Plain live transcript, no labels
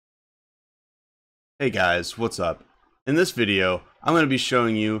Hey guys, what's up? In this video, I'm going to be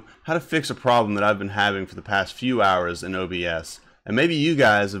showing you how to fix a problem that I've been having for the past few hours in OBS, and maybe you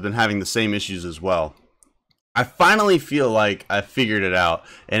guys have been having the same issues as well. I finally feel like I figured it out,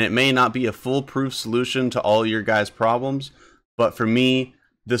 and it may not be a foolproof solution to all your guys' problems, but for me,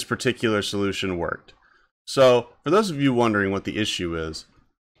 this particular solution worked. So, for those of you wondering what the issue is,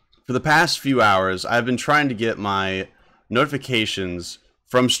 for the past few hours, I've been trying to get my notifications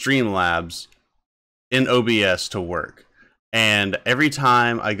from Streamlabs in OBS to work. And every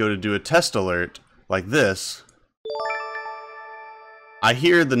time I go to do a test alert like this, I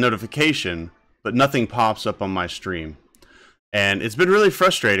hear the notification, but nothing pops up on my stream. And it's been really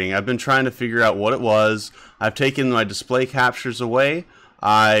frustrating. I've been trying to figure out what it was. I've taken my display captures away,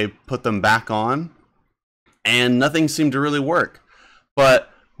 I put them back on, and nothing seemed to really work. But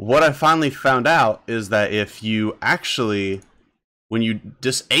what I finally found out is that if you actually, when you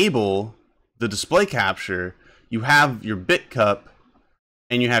disable the display capture, you have your bit cup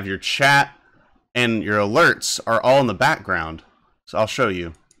and you have your chat and your alerts are all in the background. So I'll show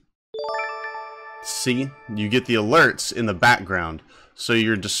you. See, you get the alerts in the background. So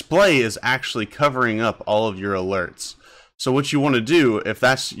your display is actually covering up all of your alerts. So what you want to do, if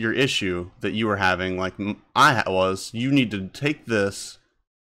that's your issue that you were having, like I was, you need to take this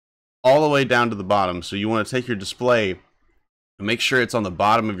all the way down to the bottom. So you want to take your display and make sure it's on the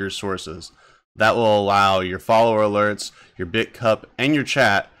bottom of your sources. That will allow your follower alerts, your bit cup, and your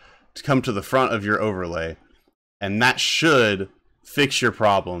chat to come to the front of your overlay. And that should fix your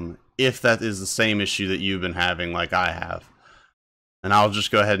problem if that is the same issue that you've been having like I have. And I'll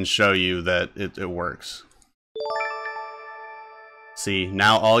just go ahead and show you that it works. See,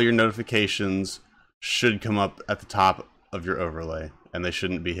 now all your notifications should come up at the top of your overlay, and they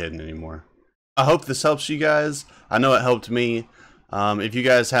shouldn't be hidden anymore. I hope this helps you guys. I know it helped me. If you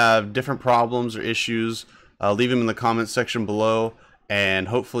guys have different problems or issues, leave them in the comments section below, and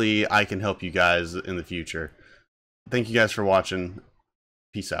hopefully I can help you guys in the future. Thank you guys for watching.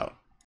 Peace out.